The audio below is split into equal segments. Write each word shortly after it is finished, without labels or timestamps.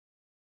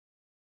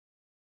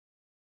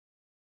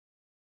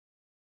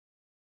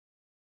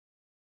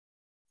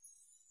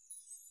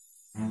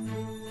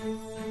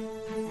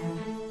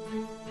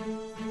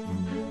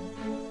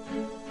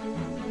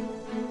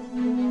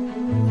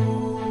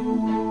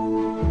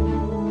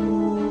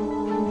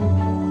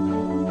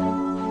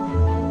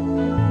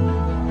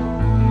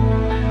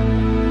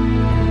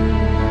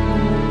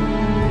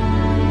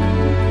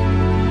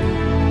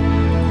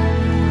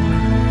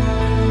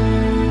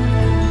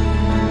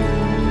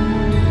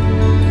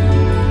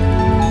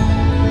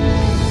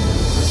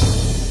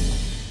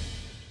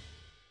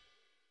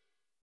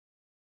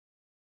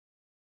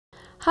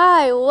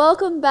Hi,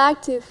 welcome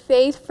back to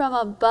Faith from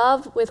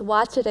Above with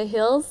Ouachita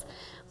Hills.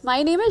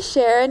 My name is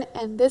Sharon,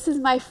 and this is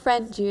my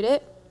friend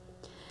Judit.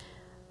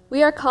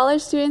 We are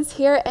college students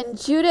here, and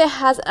Judit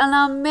has an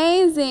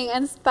amazing,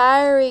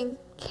 inspiring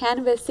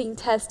canvassing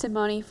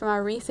testimony from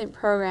our recent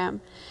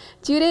program.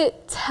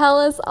 Judit, tell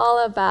us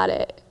all about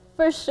it.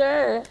 For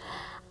sure.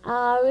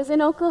 I was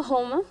in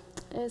Oklahoma.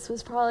 This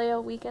was probably a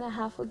week and a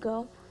half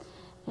ago.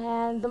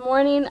 And the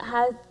morning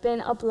had been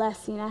a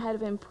blessing. I had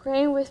been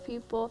praying with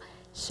people,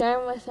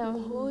 sharing with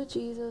them who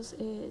Jesus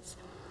is.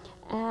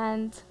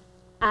 And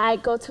I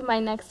go to my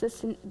next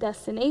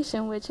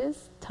destination, which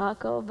is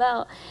Taco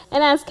Bell.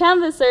 And as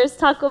canvassers,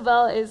 Taco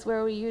Bell is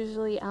where we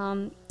usually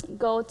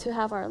go to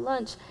have our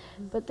lunch.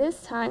 But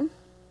this time,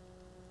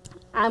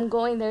 I'm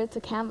going there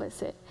to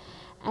canvass it.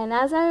 And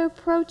as I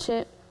approach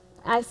it,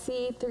 I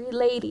see three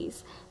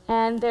ladies.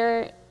 And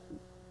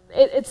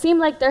it seemed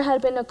like there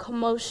had been a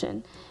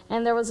commotion.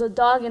 And there was a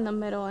dog in the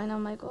middle. And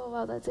I'm like, oh,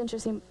 wow, that's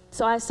interesting.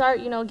 So I start,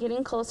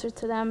 getting closer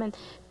to them. And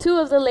two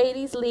of the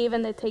ladies leave,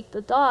 and they take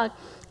the dog.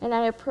 And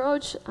I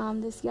approach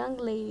this young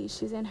lady.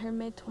 She's in her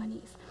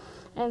mid-20s.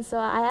 And so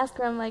I ask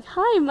her, I'm like,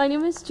 hi, my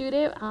name is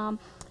Judit.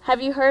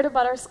 Have you heard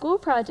about our school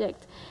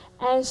project?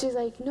 And she's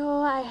like,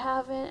 no, I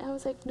haven't. I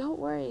was like, no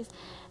worries.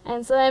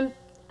 And so then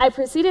I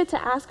proceeded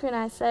to ask her, and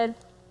I said,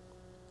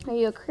 are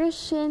you a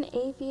Christian,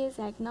 atheist,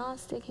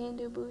 agnostic,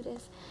 Hindu,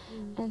 Buddhist?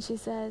 And she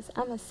says,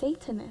 I'm a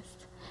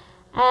Satanist.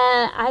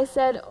 And I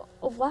said,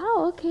 oh,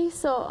 wow, okay,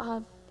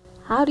 so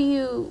how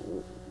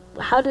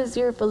does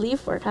your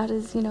belief work? How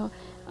does,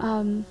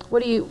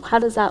 how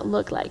does that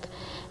look like?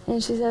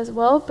 And she says,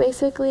 well,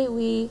 basically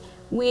we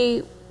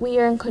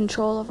are in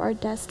control of our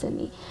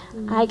destiny.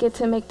 I get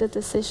to make the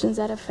decisions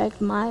that affect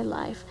my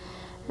life.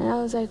 And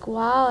I was like,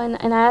 wow.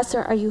 And I asked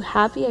her, are you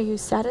happy? Are you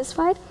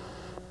satisfied?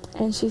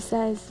 And she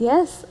says,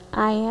 yes,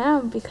 I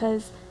am,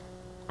 because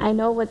I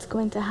know what's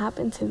going to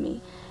happen to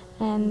me.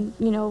 And,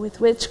 with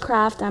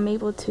witchcraft, I'm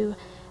able to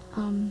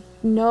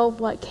know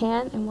what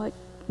can and what,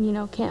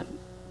 can't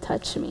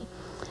touch me.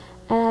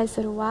 And I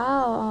said,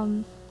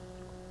 wow,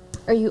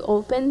 are you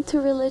open to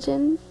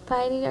religion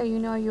fighting? Are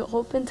you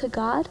open to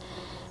God?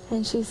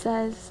 And she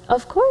says,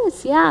 of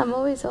course, yeah, I'm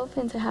always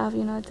open to have,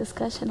 a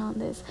discussion on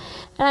this.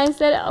 And I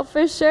said, oh,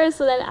 for sure.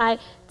 So then I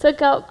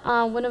took out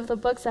one of the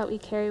books that we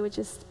carry, which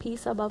is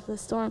Peace Above the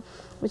Storm,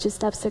 which is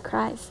Steps to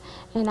Christ.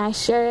 And I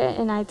share it,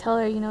 and I tell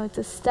her, it's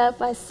a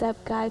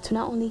step-by-step guide to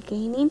not only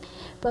gaining,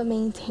 but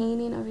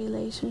maintaining a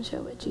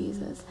relationship with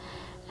Jesus.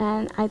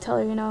 And I tell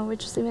her, we're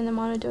just leaving them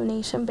on a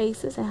donation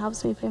basis, and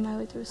helps me pay my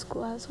way through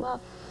school as well.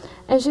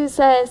 And she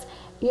says,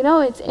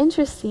 it's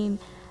interesting.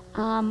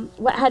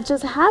 What had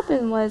just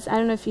happened was, I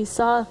don't know if you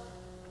saw,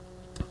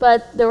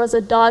 but there was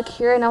a dog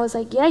here, and I was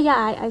like,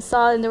 yeah, I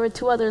saw, and there were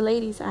two other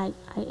ladies. I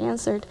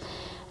answered,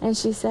 and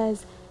she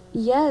says,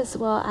 yes,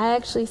 well, I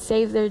actually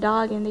saved their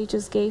dog, and they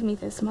just gave me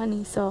this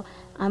money, so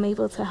I'm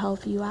able to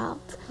help you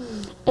out.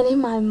 And in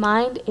my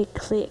mind, it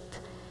clicked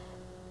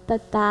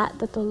that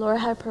the Lord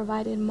had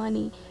provided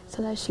money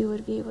so that she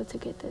would be able to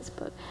get this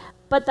book.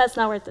 But that's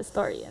not where the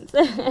story ends.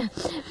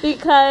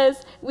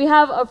 Because we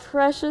have a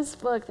precious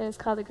book that is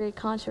called The Great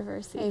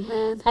Controversy.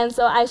 Amen. And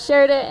so I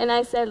shared it, and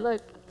I said,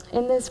 look,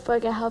 in this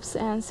book, it helps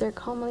to answer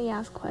commonly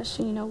asked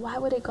question, why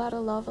would a God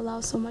of love allow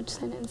so much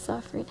sin and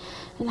suffering?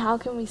 And how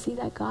can we see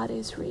that God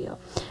is real?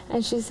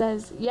 And she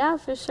says, yeah,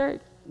 for sure,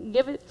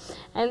 give it.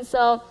 And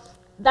so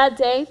that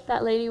day,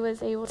 that lady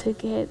was able to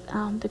get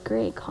The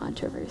Great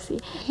Controversy.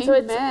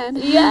 Amen.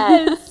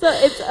 So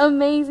it's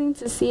amazing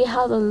to see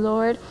how the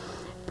Lord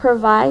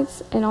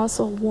provides and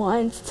also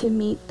wants to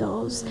meet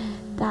those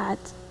that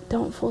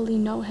don't fully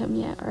know him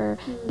yet, or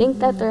think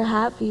that they're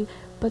happy,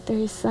 but there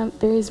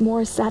is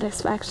more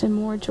satisfaction,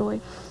 more joy.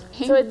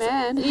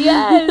 Amen.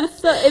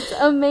 So it's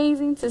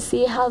amazing to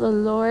see how the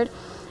Lord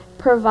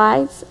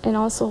provides and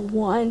also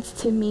wants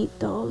to meet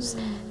those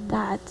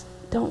that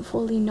don't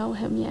fully know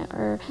him yet,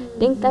 or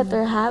think that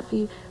they're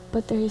happy,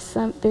 but there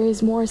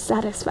is more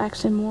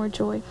satisfaction, more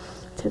joy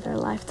to their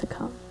life to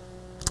come.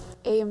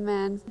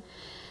 Amen.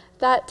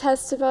 That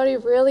testimony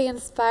really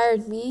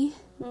inspired me.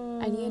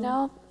 And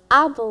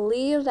I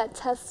believe that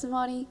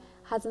testimony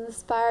has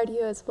inspired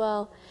you as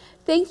well.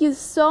 Thank you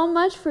so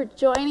much for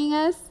joining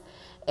us.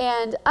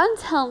 And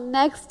until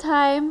next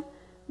time,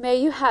 may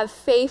you have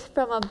faith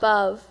from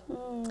above.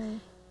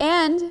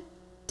 And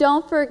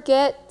don't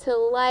forget to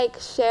like,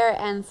 share,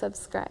 and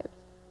subscribe.